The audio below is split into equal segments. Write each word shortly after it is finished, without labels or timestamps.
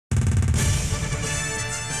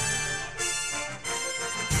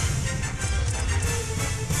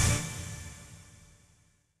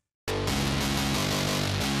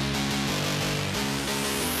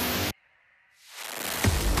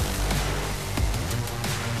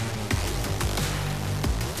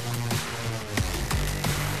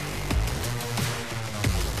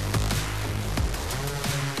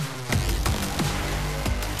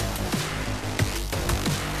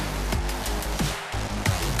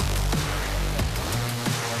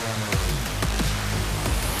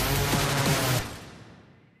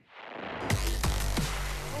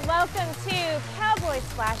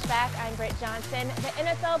Flashback. I'm Britt Johnson. The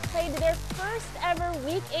NFL played their first ever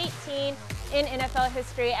Week 18 in NFL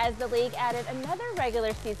history as the league added another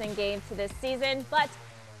regular season game to this season. But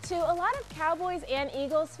to a lot of Cowboys and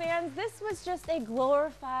Eagles fans, this was just a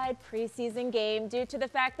glorified preseason game due to the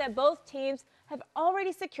fact that both teams have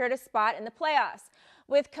already secured a spot in the playoffs.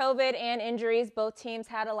 With COVID and injuries, both teams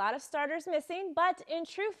had a lot of starters missing, but in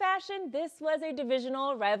true fashion, this was a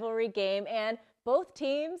divisional rivalry game and both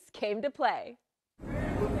teams came to play.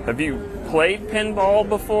 Have you played pinball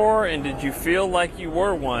before, and did you feel like you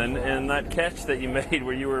were one in that catch that you made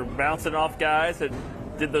where you were bouncing off guys?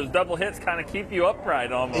 Did those double hits kind of keep you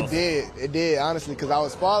upright almost? It did, honestly, because I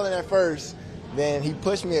was falling at first. Then he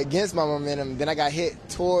pushed me against my momentum. Then I got hit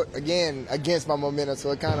against my momentum, so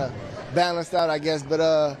it kind of balanced out, I guess. But,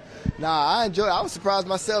 I enjoyed it. I was surprised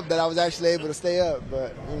myself that I was actually able to stay up,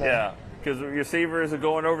 but, you know. Yeah. Because receivers are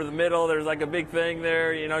going over the middle. There's like a big thing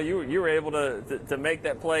there. You know, you were able to make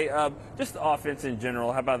that play. Just offense in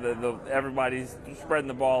general. How about everybody's spreading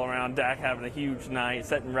the ball around? Dak having a huge night,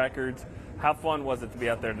 setting records. How fun was it to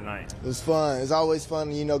be out there tonight? It was fun. It's always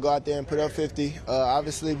fun, go out there and put up 50.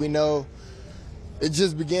 Obviously, we know it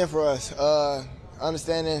just began for us.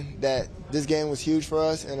 Understanding that this game was huge for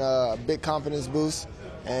us and a big confidence boost.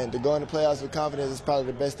 And to go into playoffs with confidence is probably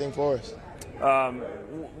the best thing for us.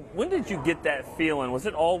 When did you get that feeling? Was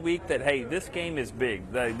it all week that, hey, this game is big?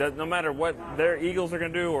 No matter what their Eagles are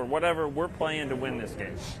going to do or whatever, we're playing to win this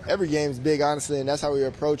game? Every game is big, honestly, and that's how we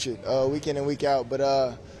approach it, week in and week out. But,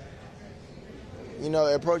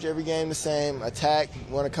 approach every game the same, attack,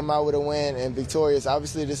 want to come out with a win and victorious.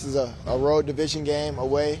 Obviously, this is a road division game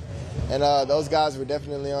away, and those guys were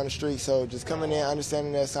definitely on the streak. So just coming in,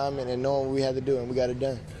 understanding the assignment, and knowing what we had to do, and we got it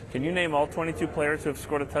done. Can you name all 22 players who have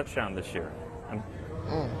scored a touchdown this year?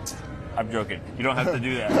 I'm joking. You don't have to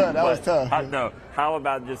do that. That was tough. How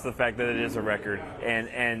about just the fact that it is a record?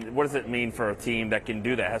 And what does it mean for a team that can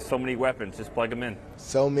do that? Has so many weapons. Just plug them in.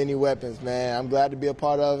 So many weapons, man. I'm glad to be a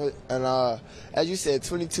part of it. And as you said,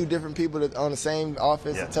 22 different people on the same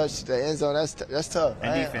offense to touch the end zone. That's tough.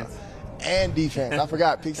 And defense. I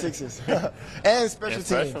forgot pick sixes. and special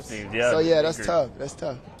teams. Yeah, so that's tough. That's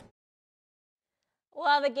tough.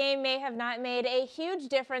 While the game may have not made a huge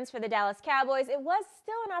difference for the Dallas Cowboys, it was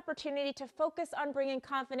still an opportunity to focus on bringing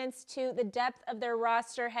confidence to the depth of their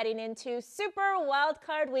roster heading into Super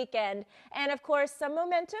Wildcard Weekend. And, of course, some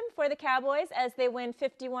momentum for the Cowboys as they win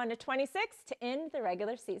 51-26 to end the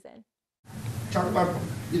regular season. Talk about,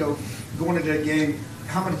 going into that game,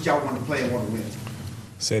 how much did y'all want to play and want to win?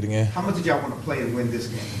 Say it again. How much did y'all want to play and win this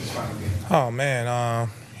game, this final game? Oh, man,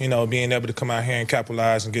 being able to come out here and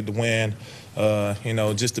capitalize and get the win,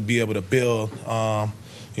 just to be able to build, on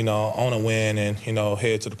a win and,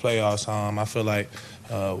 head to the playoffs. I feel like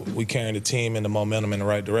we carrying the team and the momentum in the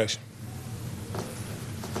right direction.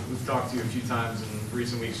 We've talked to you a few times in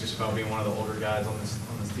recent weeks just about being one of the older guys on this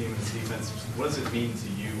team and this defense. What does it mean to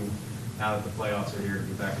you now that the playoffs are here to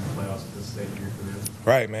get back in the playoffs at this stage of your career?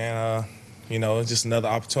 Right, man. It's just another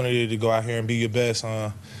opportunity to go out here and be your best.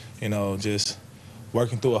 Just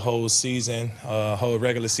working through a whole season, a whole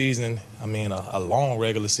regular season. A long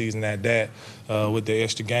regular season at that, with the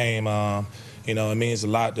extra game. It means a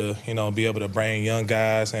lot to, be able to bring young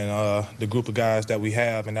guys and the group of guys that we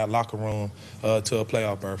have in that locker room to a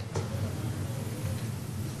playoff berth.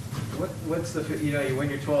 What's you win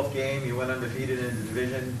your 12th game, you went undefeated in the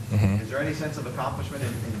division. Mm-hmm. Is there any sense of accomplishment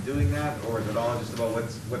in doing that, or is it all just about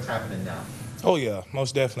what's happening now? Oh, yeah,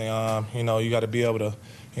 most definitely. You got to be able to,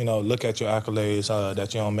 look at your accolades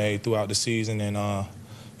that you made throughout the season. And,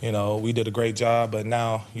 we did a great job, but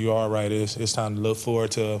now you are right. It's time to look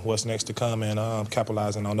forward to what's next to come and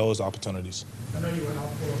capitalizing on those opportunities. I know you went out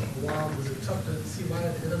for a while. Was it tough to see light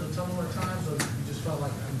at the end of the tunnel at times, or you just felt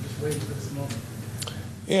like I'm just waiting for this moment?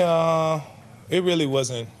 Yeah, it really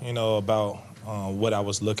wasn't, about what I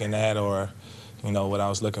was looking at or, what I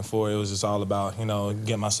was looking for. It was just all about,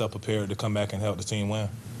 getting myself prepared to come back and help the team win.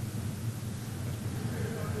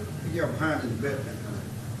 You're behind in the bet.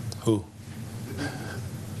 Who?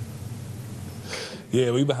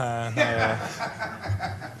 Yeah, we behind.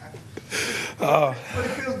 But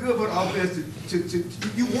it feels good for the offense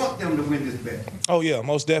you want them to win this bet. Oh, yeah,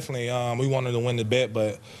 most definitely. We wanted to win the bet,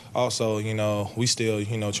 but also, we still,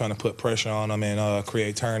 trying to put pressure on them and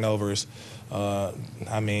create turnovers. But,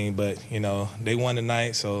 they won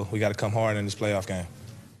tonight, so we got to come hard in this playoff game.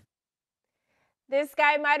 This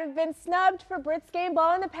guy might have been snubbed for Britt's game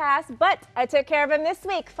ball in the past, but I took care of him this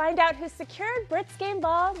week. Find out who secured Britt's game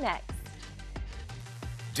ball next.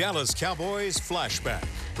 Dallas Cowboys Flashback,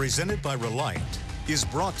 presented by Reliant, is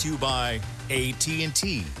brought to you by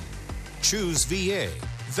AT&T. Choose VA,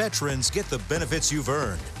 Veterans get the benefits you've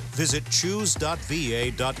earned. Visit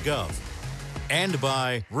choose.va.gov. And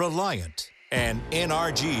by Reliant, an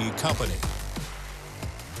NRG company.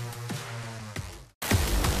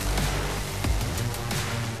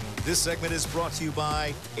 This segment is brought to you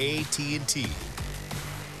by AT&T.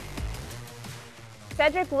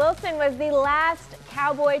 Cedric Wilson was the last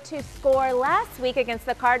Cowboy to score last week against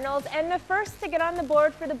the Cardinals and the first to get on the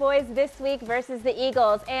board for the boys this week versus the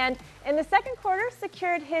Eagles. And in the second quarter,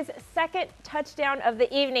 secured his second touchdown of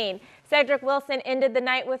the evening. Cedric Wilson ended the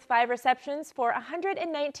night with 5 receptions for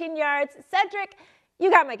 119 yards. Cedric, you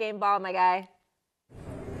got my game ball, my guy.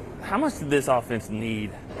 How much did this offense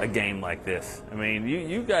need a game like this? I mean,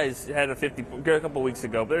 you guys had a 50 a couple weeks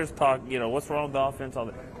ago, but there's talk, what's wrong with the offense? All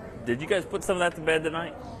that. Did you guys put some of that to bed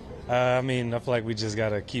tonight? I mean, I feel like we just got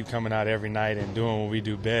to keep coming out every night and doing what we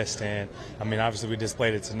do best. And, I mean, obviously we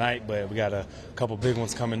displayed it tonight, but we got a couple big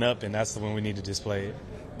ones coming up, and that's the one we need to display it.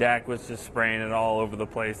 Dak was just spraying it all over the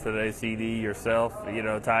place today. CD, yourself,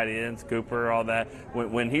 tight ends, Cooper, all that.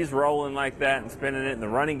 When he's rolling like that and spinning it and the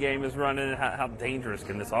running game is running, how dangerous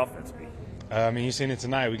can this offense be? I mean, you've seen it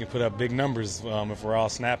tonight. We can put up big numbers if we're all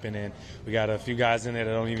snapping, and we got a few guys in there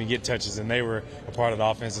that don't even get touches, and they were a part of the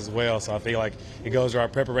offense as well. So I feel like it goes to our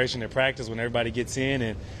preparation at practice when everybody gets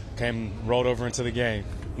in and rolled over into the game.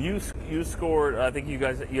 You scored. I think you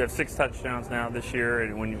have 6 touchdowns now this year,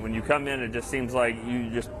 and when you come in, it just seems like you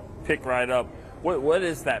just pick right up. What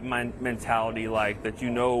is that mentality like that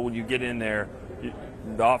when you get in there,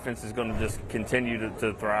 the offense is going to just continue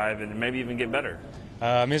to thrive and maybe even get better?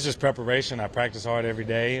 It's just preparation. I practice hard every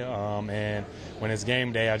day, and when it's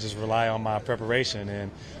game day, I just rely on my preparation. And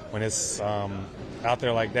when it's out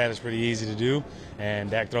there like that, it's pretty easy to do, and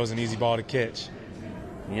Dak throws an easy ball to catch.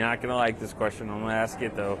 You're not going to like this question. I'm going to ask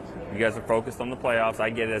it, though. You guys are focused on the playoffs. I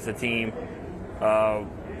get it as a team.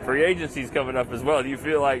 Free agency's coming up as well. Do you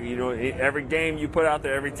feel like, every game you put out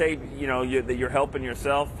there, every tape, that you're helping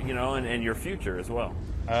yourself, and your future as well?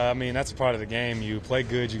 I mean, that's a part of the game. You play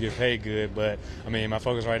good, you get paid good. But, I mean, my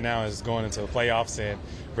focus right now is going into the playoffs and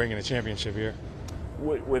bringing a championship here.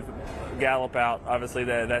 With Gallup out, obviously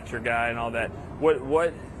that's your guy and all that.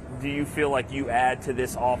 What do you feel like you add to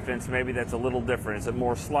this offense maybe that's a little different? Is it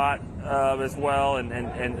more slot as well?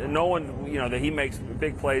 And knowing, that he makes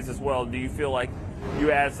big plays as well, do you feel like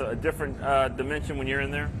you add a different dimension when you're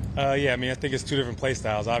in there? Yeah, I mean, I think it's 2 different play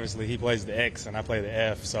styles. Obviously, he plays the X and I play the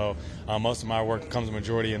F, so most of my work comes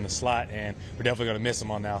majority in the slot, and we're definitely going to miss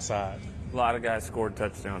him on the outside. A lot of guys scored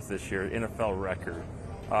touchdowns this year, NFL record.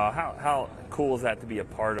 How cool is that to be a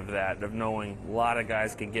part of that, of knowing a lot of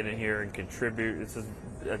guys can get in here and contribute? This is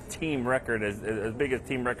a team record, as big a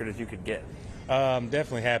team record as you could get.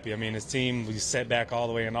 Definitely happy. I mean, this team, we set back all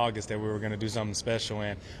the way in August that we were going to do something special,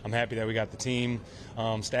 and I'm happy that we got the team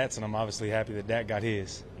stats, and I'm obviously happy that Dak got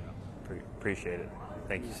his. Appreciate it.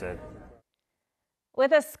 Thank you, Sid.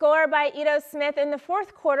 With a score by Ito Smith in the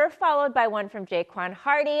fourth quarter, followed by one from Jaquan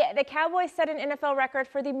Hardy, the Cowboys set an NFL record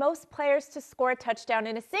for the most players to score a touchdown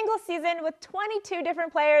in a single season with 22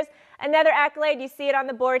 different players. Another accolade, you see it on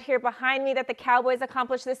the board here behind me, that the Cowboys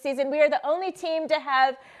accomplished this season. We are the only team to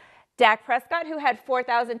have Dak Prescott, who had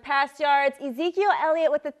 4,000 pass yards, Ezekiel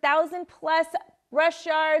Elliott with 1,000+ rush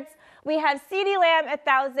yards. We have CeeDee Lamb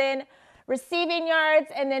 1,000 receiving yards,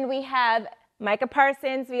 and then we have Micah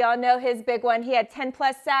Parsons. We all know his big one. He had 10+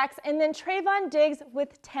 sacks, and then Trayvon Diggs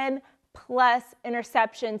with 10+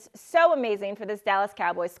 interceptions. So amazing for this Dallas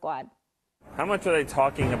Cowboys squad. How much are they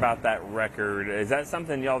talking about that record? Is that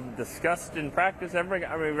something y'all discussed in practice? We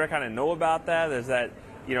kind of know about that. Is that,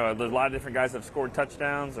 there's a lot of different guys that have scored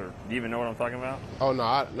touchdowns, or do you even know what I'm talking about? Oh, no,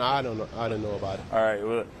 I don't know. I didn't know about it. All right.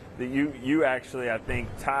 Well, you actually, I think,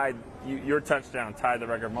 your touchdown tied the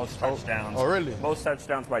record most touchdowns. Oh, really? Most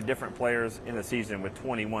touchdowns by different players in a season with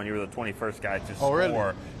 21. You were the 21st guy to score.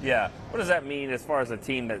 Really? Yeah. What does that mean as far as a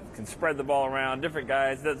team that can spread the ball around, different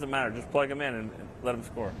guys? It doesn't matter. Just plug them in and let them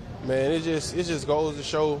score. Man, it just goes to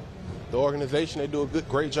show the organization, they do a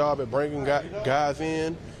great job at bringing guys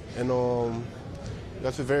in, and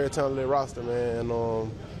that's a very talented roster, man.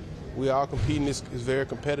 And we all competing. It's very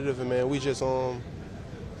competitive, and man, we just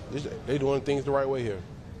they doing things the right way here.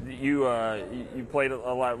 You played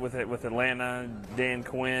a lot with Atlanta, Dan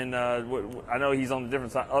Quinn. I know he's on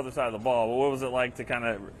the other side of the ball, but what was it like to kind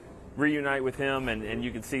of reunite with him, and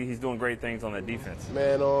you can see he's doing great things on that defense?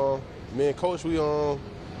 Man, me and Coach,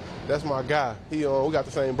 that's my guy. We got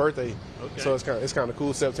the same birthday, okay. So it's kind of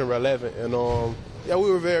cool. September 11th, and yeah,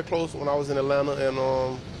 we were very close when I was in Atlanta,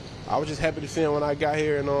 and I was just happy to see him when I got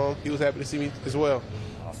here, and he was happy to see me as well.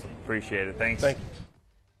 Awesome, appreciate it. Thanks. Thank you.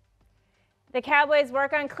 The Cowboys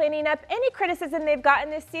work on cleaning up any criticism they've gotten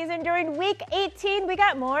this season during Week 18. We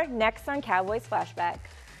got more next on Cowboys Flashback.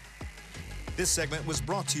 This segment was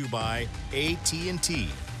brought to you by AT&T.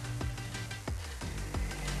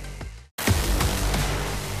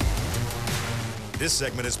 This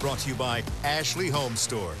segment is brought to you by Ashley Home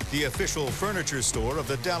Store, the official furniture store of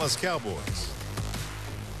the Dallas Cowboys.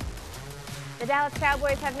 The Dallas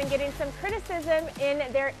Cowboys have been getting some criticism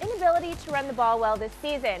in their inability to run the ball well this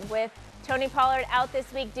season. With Tony Pollard out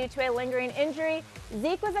this week due to a lingering injury,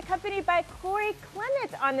 Zeke was accompanied by Corey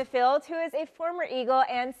Clement on the field, who is a former Eagle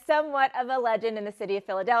and somewhat of a legend in the city of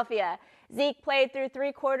Philadelphia. Zeke played through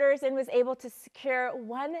 3 quarters and was able to secure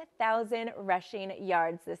 1,000 rushing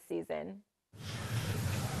yards this season.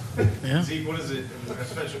 Yeah. Zeke, what is it,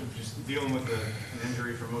 especially just dealing with an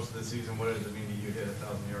injury for most of the season, what does it mean to you to hit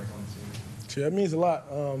 1,000 yards on the season? Sure, that means a lot.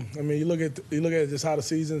 I mean, you look at just how the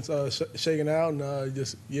season's shaking out, and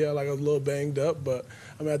like I was a little banged up, but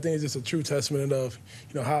I mean, I think it's just a true testament of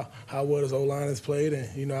how well his O-line has played,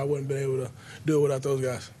 and I wouldn't been able to do it without those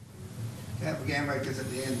guys. To have a game like this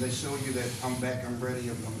at the end, they show you that I'm back, I'm ready,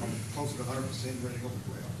 I'm close to 100% ready to go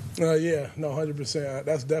for the playoffs. Yeah, no, 100%.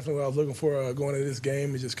 That's definitely what I was looking for going into this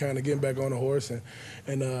game, is just kind of getting back on the horse and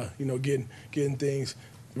getting things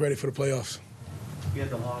ready for the playoffs. You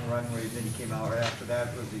had the long run where then you came out right after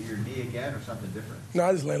that. Was it your knee again or something different? No,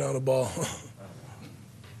 I just landed on the ball.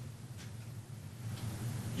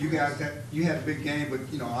 You guys had a big game, but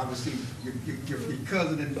obviously your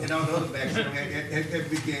cousin and all the other backs had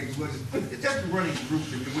big games. It's just the running group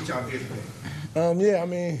which y'all did today. Yeah, I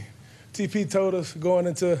mean, TP told us going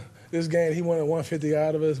into this game he wanted 150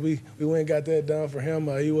 out of us. We went and got that done for him.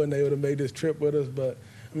 He wasn't able to make this trip with us, but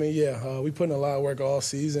I mean, we put in a lot of work all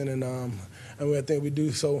season, and I think we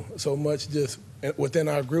do so much just within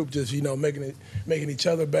our group, just making each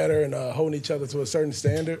other better and holding each other to a certain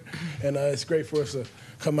standard. And it's great for us to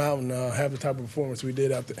come out and have the type of performance we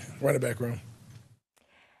did out the running back room.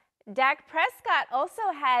 Dak Prescott also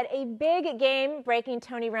had a big game, breaking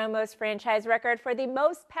Tony Romo's franchise record for the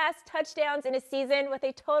most passed touchdowns in a season with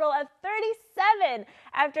a total of 37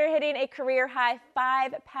 after hitting a career-high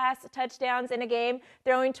 5 pass touchdowns in a game,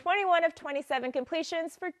 throwing 21 of 27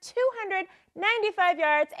 completions for 295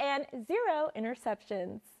 yards and 0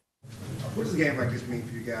 interceptions. What does a game like this mean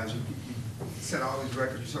for you guys? You set all these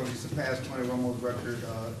records. You certainly surpassed Tony Romo's record.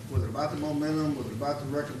 Was it about the momentum? Was it about the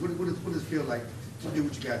record? What does it feel like to do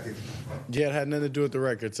what you got there? Yeah, it had nothing to do with the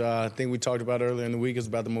records. I think we talked about earlier in the week. It's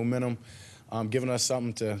about the momentum, giving us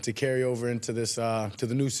something to carry over into this to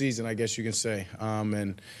the new season, I guess you can say.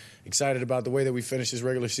 And excited about the way that we finished this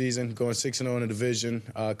regular season, going 6-0 in the division,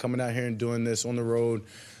 coming out here and doing this on the road.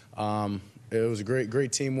 It was a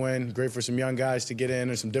great team win. Great for some young guys to get in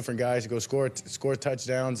and some different guys to go score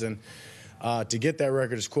touchdowns, and to get that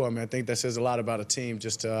record is cool. I mean, I think that says a lot about a team.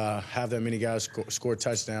 Just to have that many guys score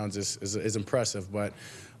touchdowns is impressive. But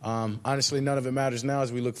honestly, none of it matters now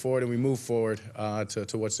as we look forward and we move forward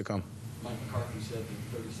to what's to come. Mike McCarthy said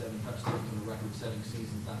that 37 touchdowns in a record-setting season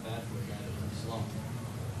is not bad for a guy that's slump.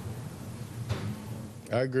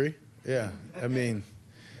 I agree. Yeah. I mean,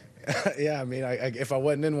 if I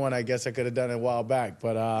wasn't in one, I guess I could have done it a while back.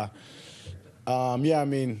 But, yeah, I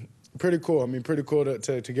mean, pretty cool. I mean, pretty cool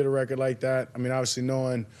to get a record like that. I mean, obviously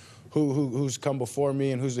knowing who's come before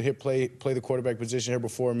me and who's the hit play the quarterback position here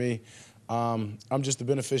before me. I'm just the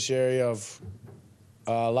beneficiary of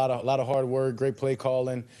a lot of hard work, great play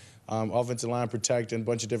calling, offensive line protecting, a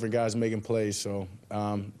bunch of different guys making plays. So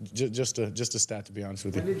just a stat, to be honest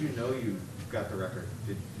with you. When did you know you got the record?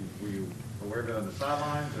 Were you aware of it on the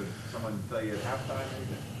sidelines, or someone tell you at halftime?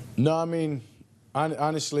 No, I mean,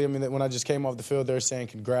 honestly, I mean, when I just came off the field, they were saying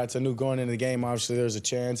congrats. I knew going into the game, obviously, there was a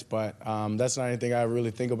chance, but that's not anything I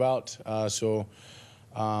really think about. Yeah,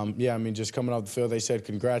 I mean, just coming off the field, they said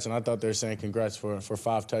congrats, and I thought they were saying congrats for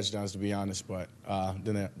 5 touchdowns, to be honest, but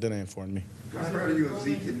then they informed me. How proud are you of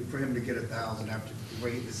Zeke and for him to get 1,000 after the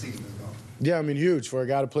way the season is going? Yeah, I mean, huge for a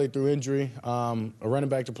guy to play through injury, a running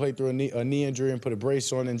back to play through a knee injury and put a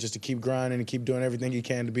brace on, and just to keep grinding and keep doing everything he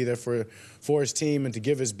can to be there for his team and to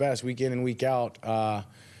give his best week in and week out.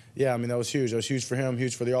 Yeah, I mean, that was huge. That was huge for him,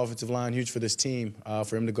 huge for the offensive line, huge for this team,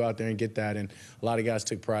 for him to go out there and get that, and a lot of guys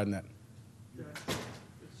took pride in that.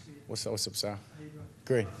 What's up, Sal?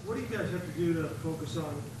 Great. What do you guys have to do to focus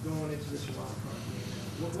on going into this wild card game?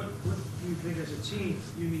 What do you think as a team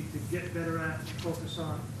you need to get better at, focus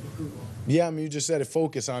on, improve on? Yeah, I mean, you just said it,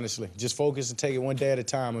 focus, honestly. Just focus and take it one day at a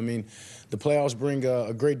time. I mean, the playoffs bring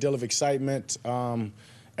a great deal of excitement.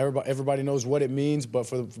 Everybody knows what it means, but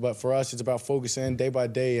for us, it's about focusing day by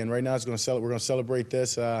day. And right now, we're going to celebrate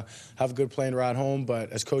this, have a good plane ride home.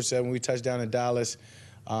 But as Coach said, when we touch down in Dallas,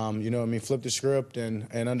 you know what I mean, flip the script and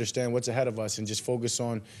understand what's ahead of us and just focus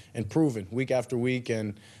on improving week after week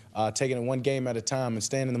and taking it one game at a time and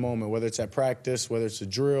staying in the moment, whether it's at practice, whether it's a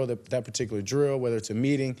drill, that particular drill, whether it's a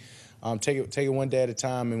meeting. Take it one day at a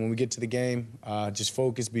time, and when we get to the game, just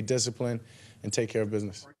focus, be disciplined, and take care of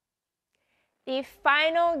business. The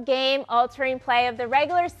final game-altering play of the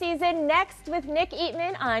regular season next with Nick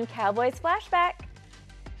Eatman on Cowboys Flashback.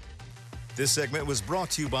 This segment was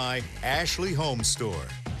brought to you by Ashley Home Store,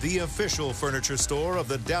 the official furniture store of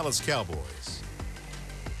the Dallas Cowboys.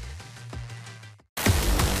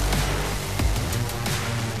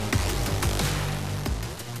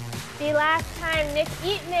 The last time Nick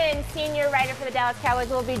Eatman, senior writer for the Dallas Cowboys,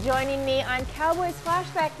 will be joining me on Cowboys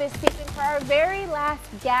Flashback this season for our very last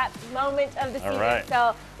gap moment of the season. Right.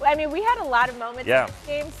 So, I mean, we had a lot of moments in this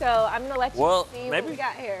game, so I'm going to let you see what we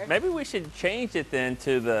got here. Maybe we should change it then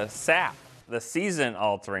to the SAP, the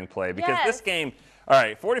season-altering play, because this game, all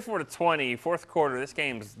right, 44-20, fourth quarter, this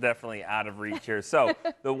game is definitely out of reach here. So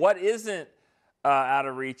the what isn't out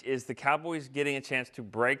of reach is the Cowboys getting a chance to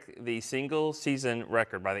break the single-season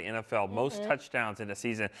record by the NFL, most touchdowns in a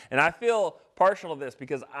season. And I feel partial to this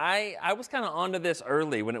because I was kind of onto this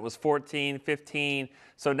early when it was 14, 15.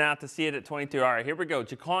 So now to see it at 22, all right, here we go.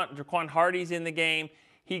 Jaquan Hardy's in the game.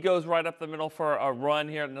 He goes right up the middle for a run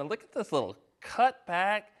here. Now look at this little cut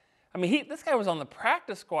back. I mean, this guy was on the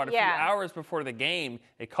practice squad a few hours before the game.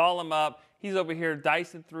 They call him up. He's over here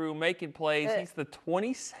dicing through, making plays. He's the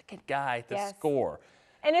 22nd guy to score.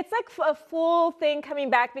 And it's like a full thing coming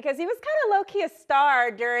back because he was kind of low-key a star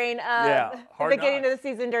during the beginning of the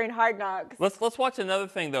season during Hard Knocks. Let's watch another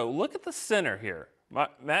thing, though. Look at the center here.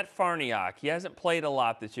 Matt Farniok. He hasn't played a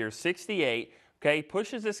lot this year, 68. Okay, he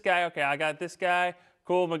pushes this guy. Okay, I got this guy.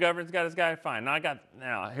 Cool, McGovern's got his guy. Fine.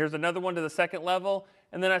 Now here's another one to the second level.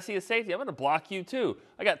 And then I see a safety. I'm going to block you, too.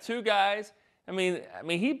 I got two guys. I mean,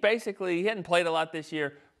 he hadn't played a lot this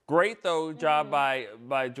year. Great, though, job by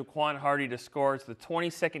Jaquan Hardy to score. It's the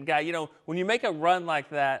 22nd guy. You know, when you make a run like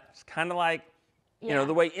that, it's kind of like, you know,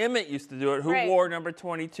 the way Emmett used to do it, who wore number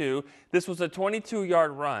 22. This was a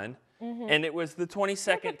 22-yard run, and it was the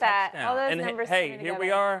 22nd touchdown. All those and numbers hey, here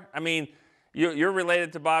we are. I mean, you're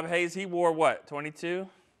related to Bob Hayes. He wore what, 22?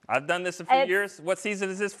 I've done this a few years. What season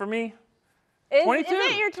is this for me? 22.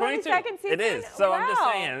 Is it your 22nd season? It is. So I'm just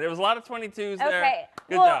saying, there was a lot of 22s there. Okay.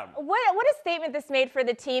 Good job. What a statement this made for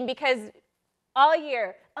the team because all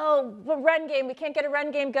year, run game, we can't get a run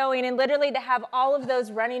game going, and literally to have all of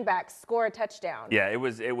those running backs score a touchdown. Yeah, it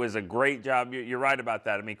was a great job. You're right about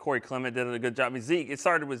that. I mean, Corey Clement did a good job. I mean, Zeke, it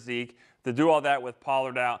started with Zeke. To do all that with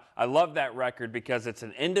Pollard out, I love that record because it's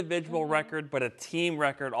an individual record, but a team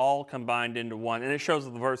record all combined into one, and it shows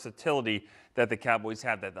the versatility that the Cowboys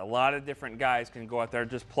have, that a lot of different guys can go out there,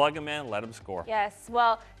 just plug them in, let them score. Yes,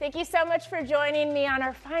 well, thank you so much for joining me on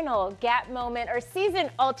our final gap moment or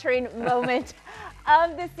season-altering moment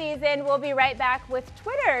of the season. We'll be right back with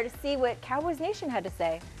Twitter to see what Cowboys Nation had to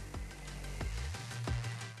say.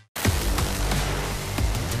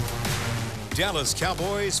 Dallas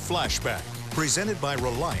Cowboys Flashback, presented by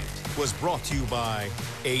Reliant, was brought to you by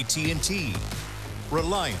AT&T,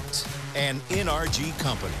 Reliant, an NRG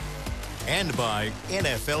company, and by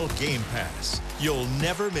NFL Game Pass. You'll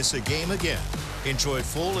never miss a game again. Enjoy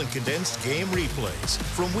full and condensed game replays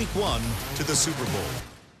from Week 1 to the Super Bowl.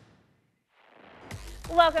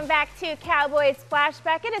 Welcome back to Cowboys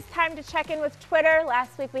Flashback. It is time to check in with Twitter.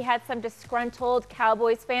 Last week we had some disgruntled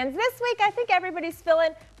Cowboys fans. This week I think everybody's feeling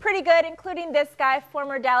pretty good, including this guy,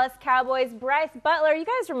 former Dallas Cowboys Bryce Butler. You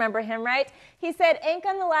guys remember him, right? He said, "Ain't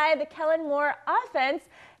gonna lie, the Kellen Moore offense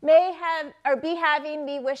may have or be having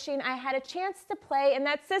me wishing I had a chance to play in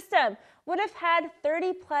that system. Would have had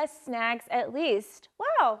 30+ snags at least."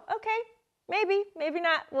 Wow, okay. Maybe, maybe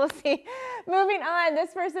not. We'll see. Moving on,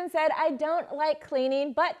 this person said, "I don't like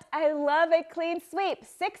cleaning, but I love a clean sweep.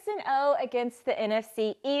 6-0 against the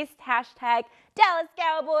NFC East. Hashtag Dallas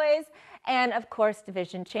Cowboys." And of course,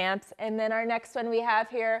 division champs. And then our next one we have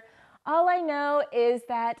here, "All I know is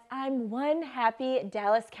that I'm one happy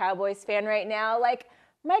Dallas Cowboys fan right now. Like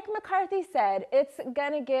Mike McCarthy said, it's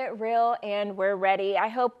going to get real and we're ready." I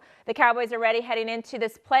hope the Cowboys are ready heading into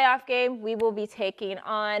this playoff game. We will be taking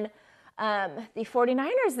on the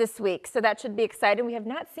 49ers this week, so that should be exciting. We have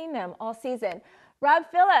not seen them all season. Rob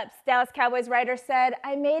Phillips, Dallas Cowboys writer, said,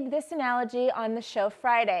 "I made this analogy on the show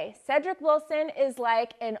Friday. Cedric Wilson is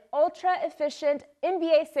like an ultra-efficient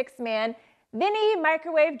NBA six-man, Vinny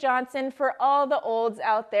Microwave Johnson for all the olds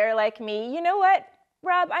out there like me." You know what,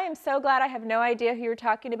 Rob? I am so glad I have no idea who you're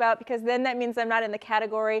talking about because then that means I'm not in the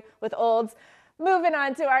category with olds. Moving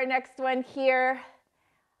on to our next one here.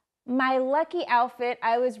 My lucky outfit,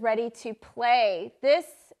 I was ready to play. This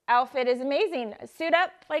outfit is amazing. Suit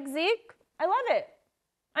up like Zeke. I love it.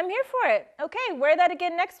 I'm here for it. Okay, wear that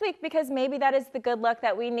again next week because maybe that is the good luck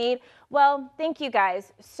that we need. Well, thank you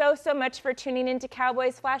guys so much for tuning into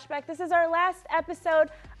Cowboys Flashback. This is our last episode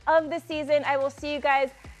of the season. I will see you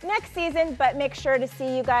guys next season, but make sure to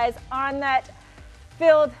see you guys on that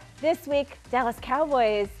field this week. Dallas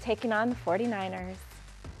Cowboys taking on the 49ers.